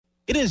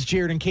It is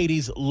Jared and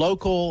Katie's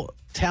local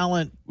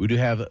talent. We do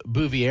have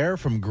Bouvier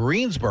from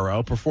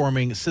Greensboro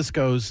performing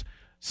Sisqo's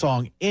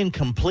song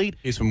Incomplete.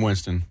 He's from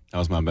Winston. That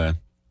was my bad.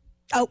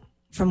 Oh,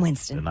 from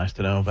Winston. Nice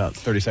to know about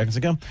 30 seconds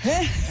ago.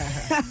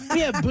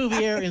 We have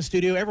Bouvier in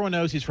studio. Everyone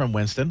knows he's from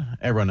Winston.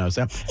 Everyone knows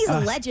that. He's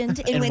a legend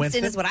in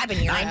Winston is what I've been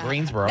hearing. Not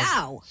Greensboro.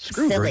 No.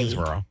 Screw silly.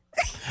 Greensboro.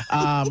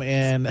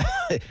 And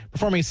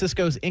performing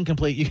Sisqo's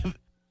Incomplete.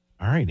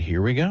 All right,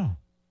 here we go.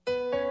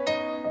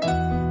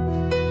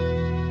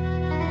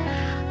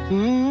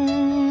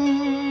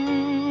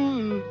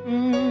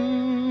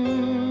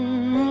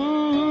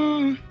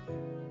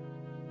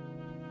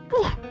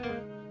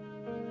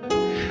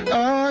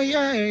 Oh,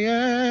 yeah.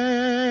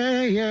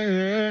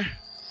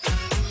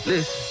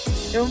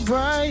 Listen, your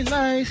bright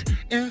lights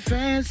and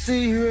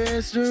fancy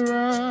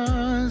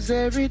restaurants,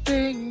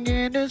 everything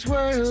in this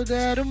world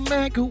that a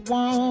man could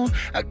want.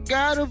 I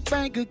got a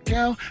bank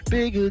account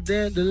bigger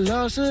than the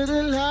loss of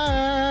the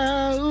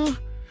life.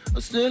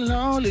 I'm still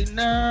lonely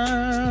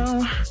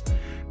now.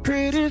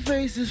 Pretty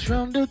faces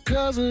from the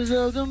covers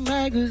of the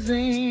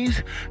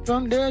magazines,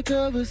 from their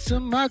covers to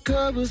my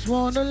covers,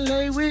 wanna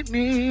lay with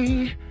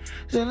me.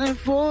 Selling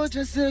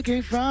fortune, still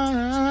can't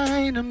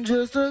find. I'm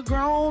just a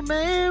grown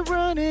man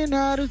running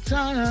out of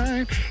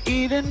time.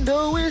 Even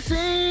though it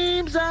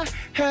seems I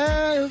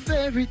have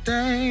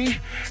everything,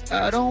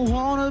 I don't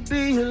wanna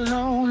be a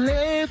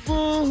lonely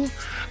fool.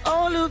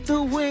 All of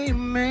the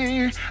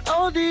women,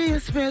 all the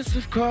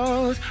expensive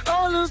cars,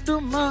 all of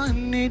the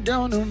money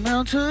don't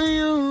amount to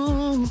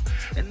you.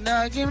 And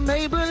I can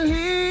make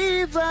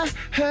believe I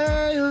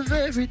have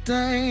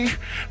everything,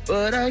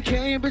 but I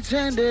can't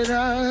pretend that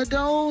I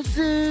don't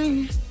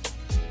see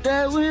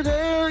that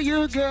without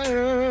you,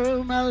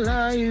 girl, my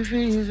life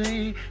is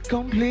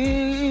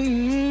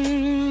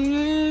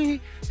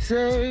incomplete.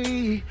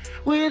 Say,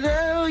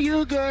 without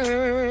you,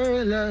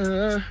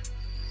 girl,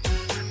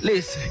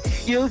 listen,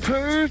 your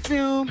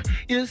perfume,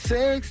 your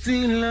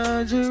sexy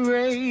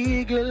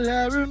lingerie, girl,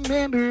 I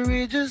remember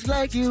it just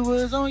like it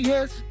was on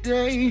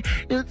yesterday.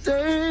 The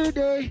third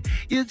day,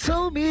 you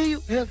told me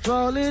you had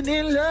fallen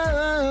in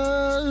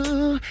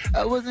love.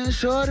 I wasn't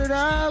sure that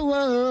I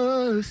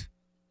was.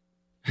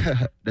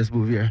 That's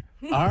Bouvier.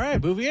 All right,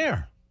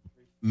 Bouvier.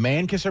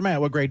 Man, Kiss or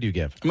Matt, what grade do you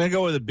give? I'm going to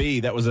go with a B.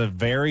 That was a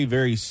very,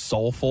 very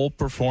soulful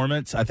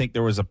performance. I think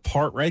there was a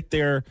part right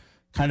there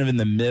kind of in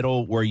the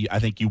middle where I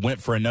think you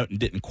went for a note and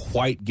didn't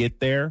quite get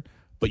there,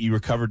 but you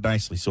recovered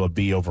nicely, so a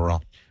B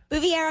overall.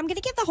 Bouvier, I'm going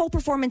to give the whole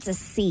performance a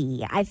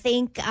C. I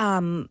think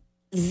that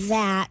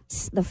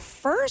the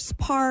first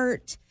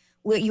part,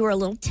 you were a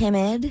little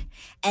timid,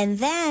 and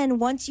then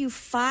once you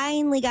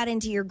finally got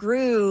into your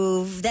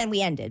groove, then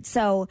we ended.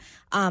 So,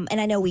 and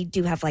I know we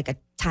do have like a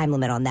time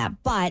limit on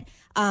that, but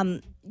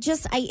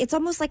it's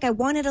almost like I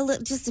wanted a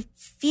little, just to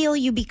feel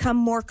you become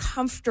more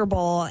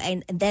comfortable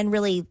and then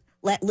really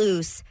let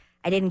loose.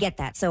 I didn't get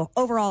that. So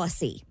overall, a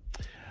C.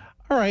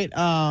 All right.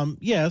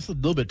 Yeah, it's a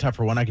little bit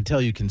tougher one. I can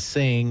tell you can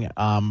sing.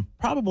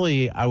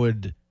 Probably I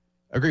would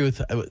agree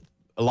with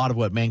a lot of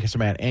what Man, Kiss or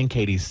Matt and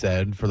Katie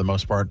said for the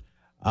most part.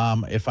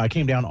 If I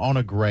came down on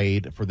a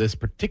grade for this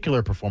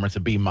particular performance,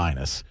 a B-.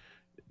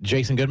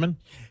 Jason Goodman?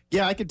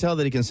 Yeah, I could tell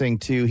that he can sing,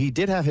 too. He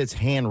did have his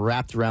hand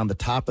wrapped around the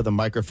top of the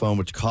microphone,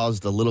 which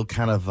caused a little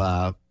kind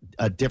of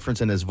a difference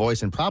in his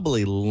voice and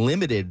probably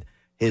limited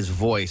his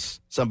voice,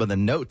 some of the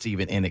notes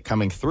even in it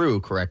coming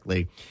through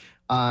correctly.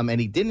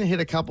 And he didn't hit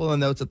a couple of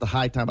notes at the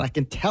high time, but I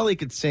can tell he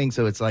could sing,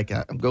 so it's like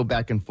go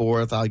back and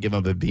forth. I'll give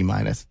him a B-.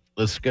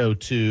 Let's go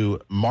to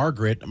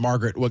Margaret.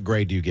 Margaret, what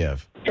grade do you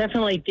give?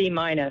 Definitely D-.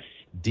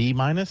 D-?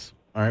 All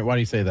right, why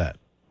do you say that?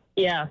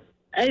 Yeah.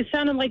 It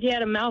sounded like he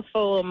had a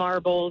mouthful of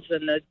marbles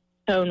and the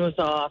tone was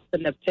off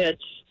and the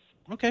pitch.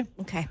 Okay.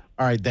 Okay.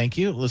 All right, thank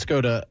you. Let's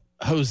go to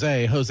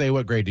Jose. Jose,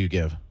 what grade do you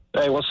give?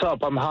 Hey, what's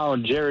up? I'm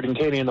Howard, Jared, and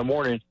Katie in the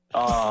morning.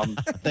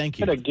 Thank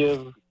you. I'm going to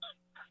give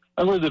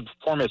the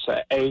performance an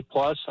A+.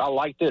 I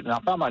liked it, and I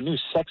found my new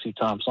Sexy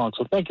Time song,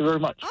 so thank you very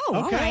much.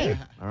 Oh, okay.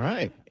 All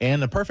right.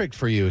 And the perfect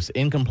for you is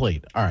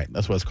Incomplete. All right,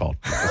 that's what it's called.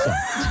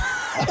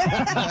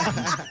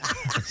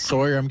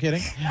 Sawyer, I'm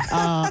kidding.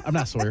 I'm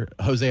not Sawyer.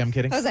 Jose, I'm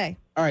kidding. Jose.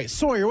 All right,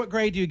 Sawyer, what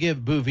grade do you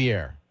give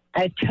Bouvier?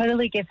 I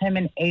totally give him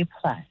an A+.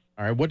 All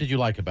right, what did you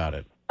like about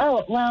it?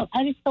 Oh, well,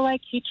 I just feel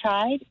like he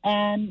tried,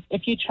 and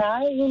if you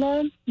try,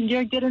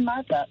 you're good in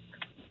my book.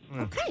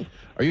 Okay.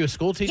 Are you a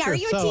school teacher? Yeah, are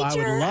If you a so, I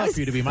teacher? would love for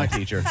you to be my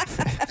teacher. 'Cause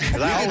I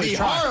It'd always be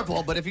try.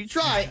 horrible, but if you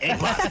try, A+.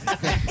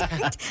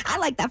 I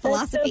like that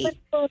philosophy.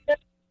 So,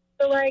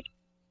 like,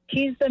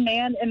 he's the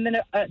man in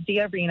the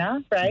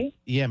arena, right?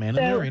 Yeah, man. in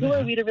the So arena. who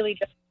are we to really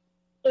judge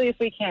if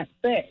we can't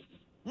sing?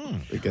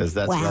 Because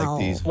that's Well, like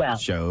these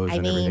shows I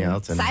and everything mean,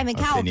 else. And Simon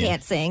Cowell opinion.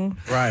 can't sing.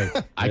 Right.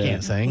 I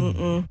can't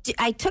sing.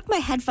 I took my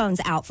headphones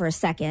out for a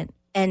second,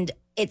 and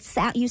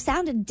you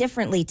sounded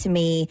differently to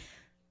me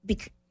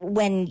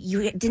when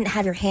you didn't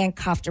have your hand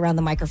cuffed around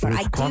the microphone.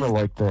 It's kind of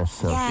like this.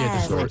 So.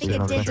 Yes, I think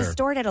it did Sure.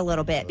 distort it a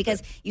little bit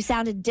because you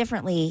sounded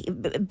differently,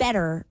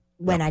 better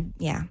when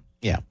Yeah.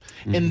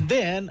 Mm-hmm. And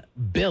then,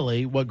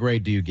 Billy, what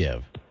grade do you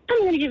give? I'm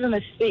going to give him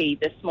a C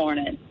this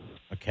morning.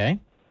 Okay.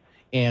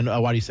 And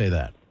why do you say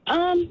that?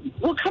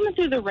 Well, coming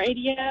through the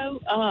radio,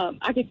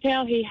 I could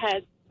tell he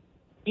had,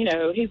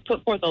 he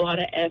put forth a lot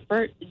of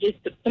effort. Just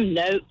some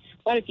notes,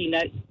 quite a few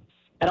notes.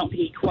 I don't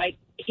think he quite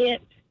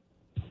hit.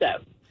 So.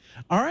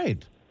 All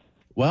right.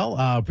 Well,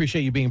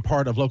 appreciate you being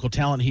part of Local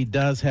Talent. He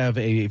does have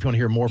if you want to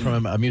hear more from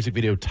him, a music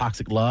video,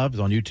 Toxic Love, is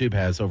on YouTube,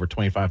 has over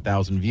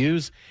 25,000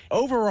 views.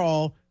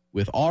 Overall,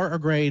 with our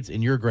grades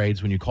and your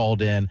grades, when you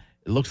called in,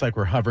 it looks like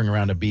we're hovering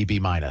around a B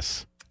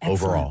minus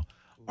overall.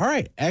 All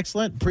right.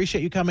 Excellent.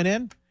 Appreciate you coming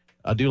in.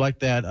 I do like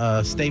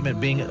that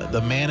statement, being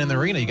the man in the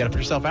arena. You got to put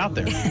yourself out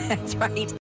there. That's right.